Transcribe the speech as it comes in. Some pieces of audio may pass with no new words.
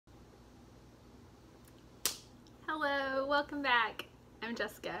Hello, welcome back. I'm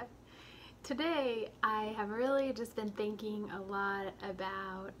Jessica. Today I have really just been thinking a lot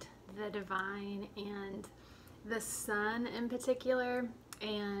about the divine and the sun in particular,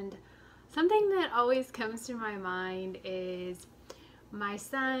 and something that always comes to my mind is my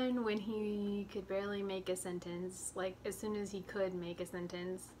son when he could barely make a sentence. Like, as soon as he could make a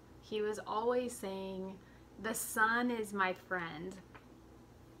sentence, he was always saying, "The sun is my friend."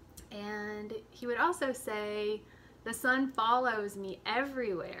 And he would also say, "The sun follows me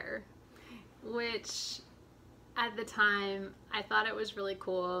everywhere," which at the time I thought it was really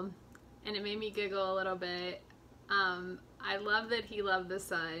cool and it made me giggle a little bit. I love that he loved the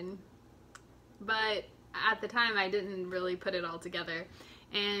sun, but at the time I didn't really put it all together.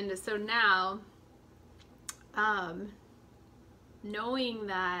 And so now, knowing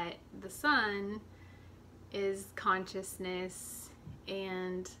that the sun is consciousness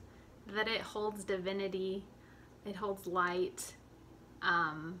and that it holds divinity, it holds light,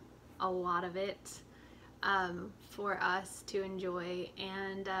 a lot of it, for us to enjoy,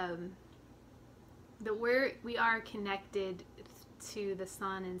 and that we are connected to the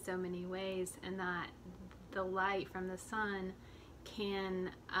sun in so many ways, and that the light from the sun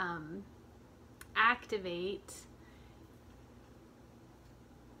can activate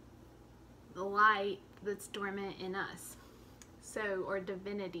the light that's dormant in us, or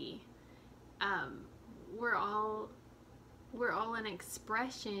divinity. We're all an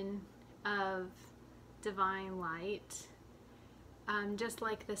expression of divine light, just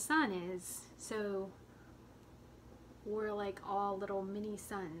like the sun is. So we're like all little mini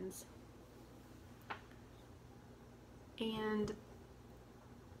suns. And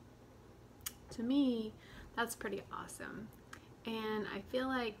to me, that's pretty awesome. And I feel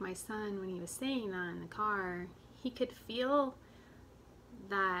like my son, when he was saying that in the car, he could feel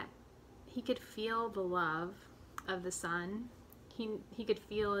the love of the sun. He could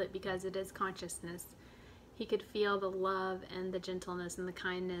feel it because it is consciousness. He could feel the love and the gentleness and the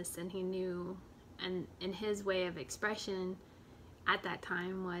kindness, and he knew, and in his way of expression at that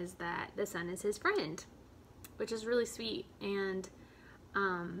time was that the sun is his friend, which is really sweet. And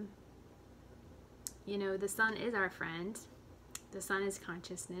you know, the sun is our friend. The sun is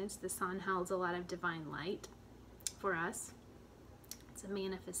consciousness. The sun holds a lot of divine light for us. It's a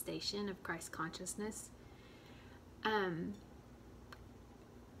manifestation of Christ consciousness.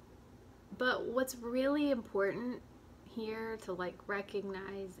 But what's really important here to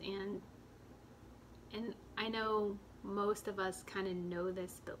recognize, and I know most of us kind of know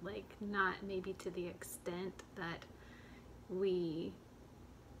this, but not maybe to the extent that we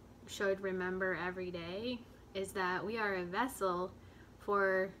should remember every day, is that we are a vessel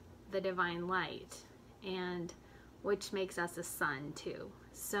for the divine light, and which makes us a sun too.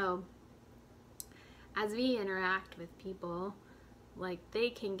 So as we interact with people, they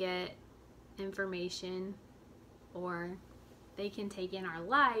can get information, or they can take in our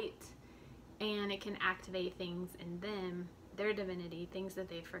light, and it can activate things in them, their divinity, things that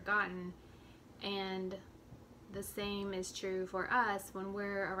they've forgotten. And the same is true for us when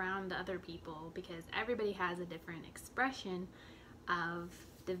we're around other people, because everybody has a different expression of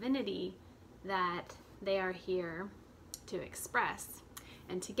divinity that they are here to express,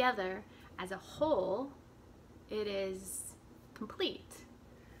 and together as a whole it is complete.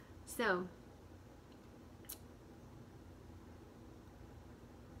 So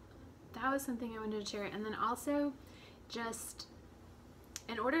that was something I wanted to share. And then also, just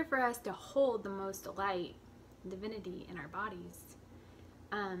in order for us to hold the most light, divinity in our bodies,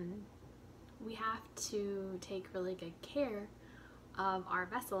 we have to take really good care of our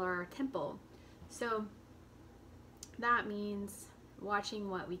vessel, or our temple. So that means watching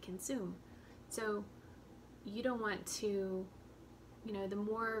what we consume. So you don't want to, the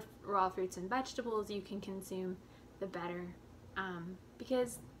more raw fruits and vegetables you can consume, the better,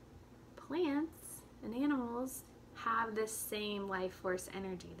 because plants and animals have this same life force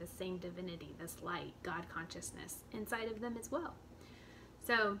energy, the same divinity, this light, God consciousness inside of them as well.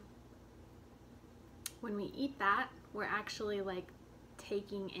 So when we eat that, we're actually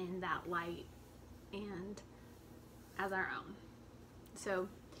taking in that light and as our own. So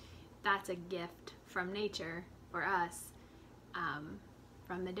that's a gift from nature for us,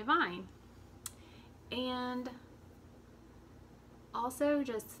 from the divine. And also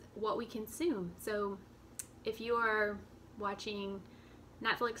just what we consume. So if you are watching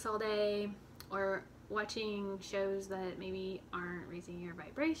Netflix all day, or watching shows that maybe aren't raising your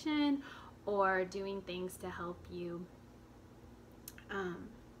vibration, or doing things to help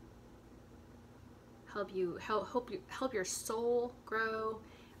your soul grow,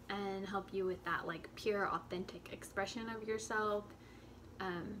 and and help you with that like pure, authentic expression of yourself,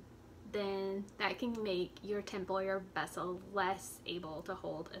 then that can make your temple, your vessel, less able to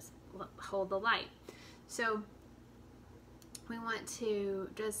hold the light. So we want to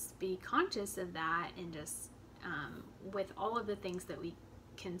just be conscious of that, and just with all of the things that we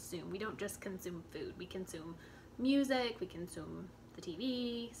consume. We don't just consume food. We consume music. We consume the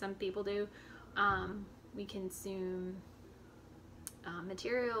TV. Some people do. We consume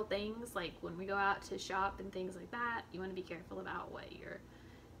material things, like when we go out to shop and things like that. You want to be careful about what you're,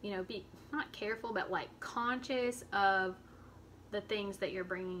 be not careful, but like conscious of the things that you're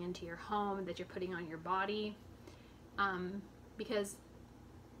bringing into your home, that you're putting on your body, because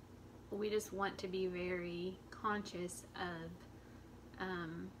we just want to be very conscious of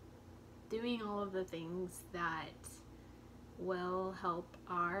doing all of the things that will help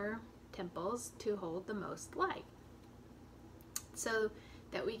our temples to hold the most light, so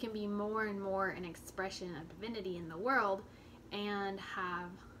that we can be more and more an expression of divinity in the world and have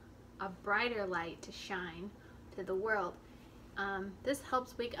a brighter light to shine to the world. This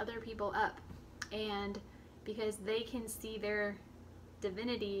helps wake other people up, and because they can see their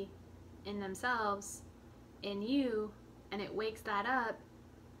divinity in themselves, in you, and it wakes that up,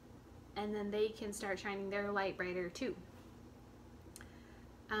 and then they can start shining their light brighter too.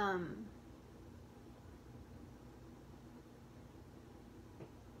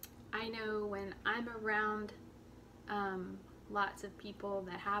 I know when I'm around lots of people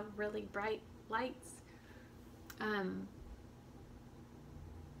that have really bright lights, I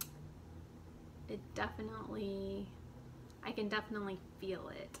can definitely feel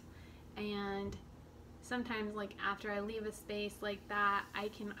it. And sometimes, like, after I leave a space like that, I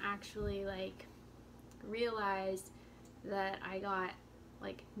can actually like realize that I got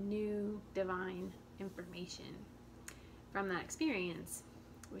like new divine information from that experience,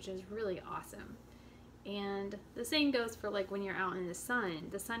 which is really awesome. And the same goes for like when you're out in the sun.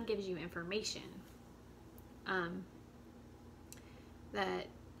 The sun gives you information that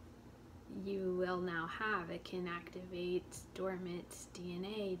you will now have. It can activate dormant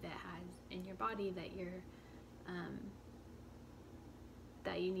DNA that has in your body that you're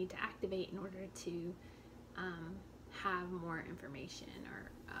that you need to activate in order to have more information,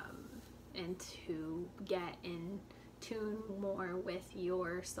 or and to get in tune more with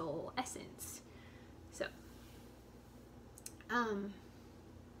your soul essence. So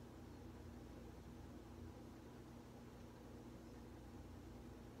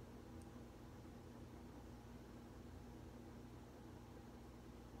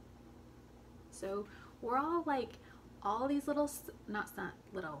so we're all like all these little,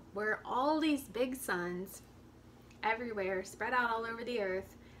 we're all these big suns everywhere, spread out all over the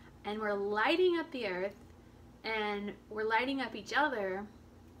earth, and we're lighting up the earth, and we're lighting up each other,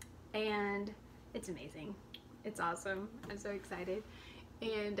 and it's amazing. It's awesome. I'm so excited.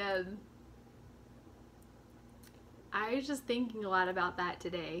 And I was just thinking a lot about that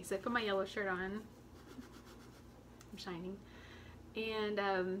today. So I put my yellow shirt on. I'm shining. And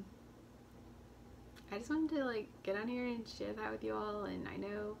I just wanted to like get on here and share that with you all. And I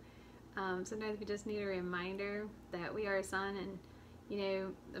know sometimes we just need a reminder that we are a son, and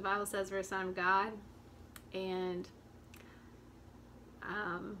the Bible says we're a son of God, and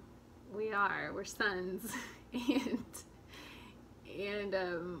we're sons, and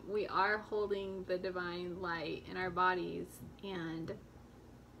we are holding the divine light in our bodies. And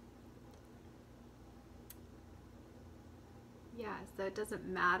yeah, so it doesn't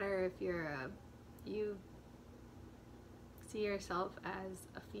matter if you see yourself as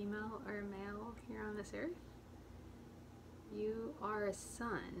a female or a male here on this earth. You are a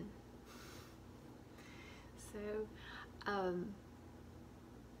son. So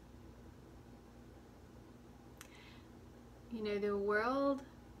the world,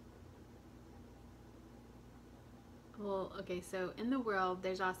 so in the world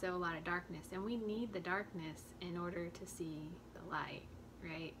there's also a lot of darkness, and we need the darkness in order to see the light,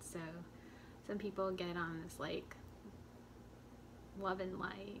 right? So some people get on this like love and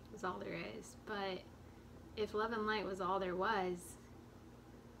light is all there is, but if love and light was all there was,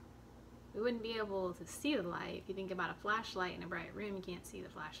 we wouldn't be able to see the light. If you think about a flashlight in a bright room, you can't see the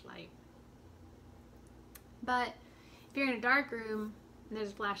flashlight. But if you're in a dark room and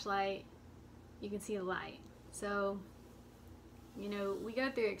there's a flashlight, you can see the light. So, we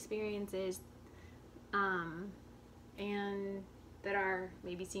go through experiences and that are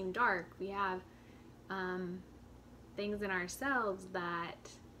maybe seem dark. We have things in ourselves that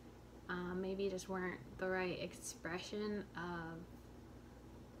maybe just weren't the right expression of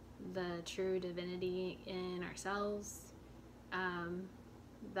the true divinity in ourselves.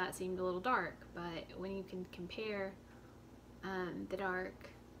 that seemed a little dark. But when you can compare the dark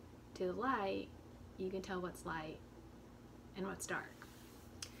to the light, you can tell what's light and what's dark.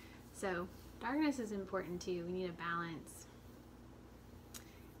 So darkness is important too. We need a balance.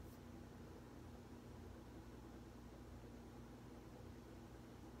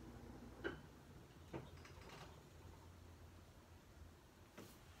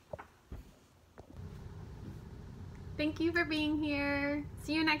 Thank you for being here.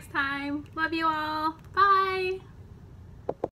 See you next time. Love you all. Bye.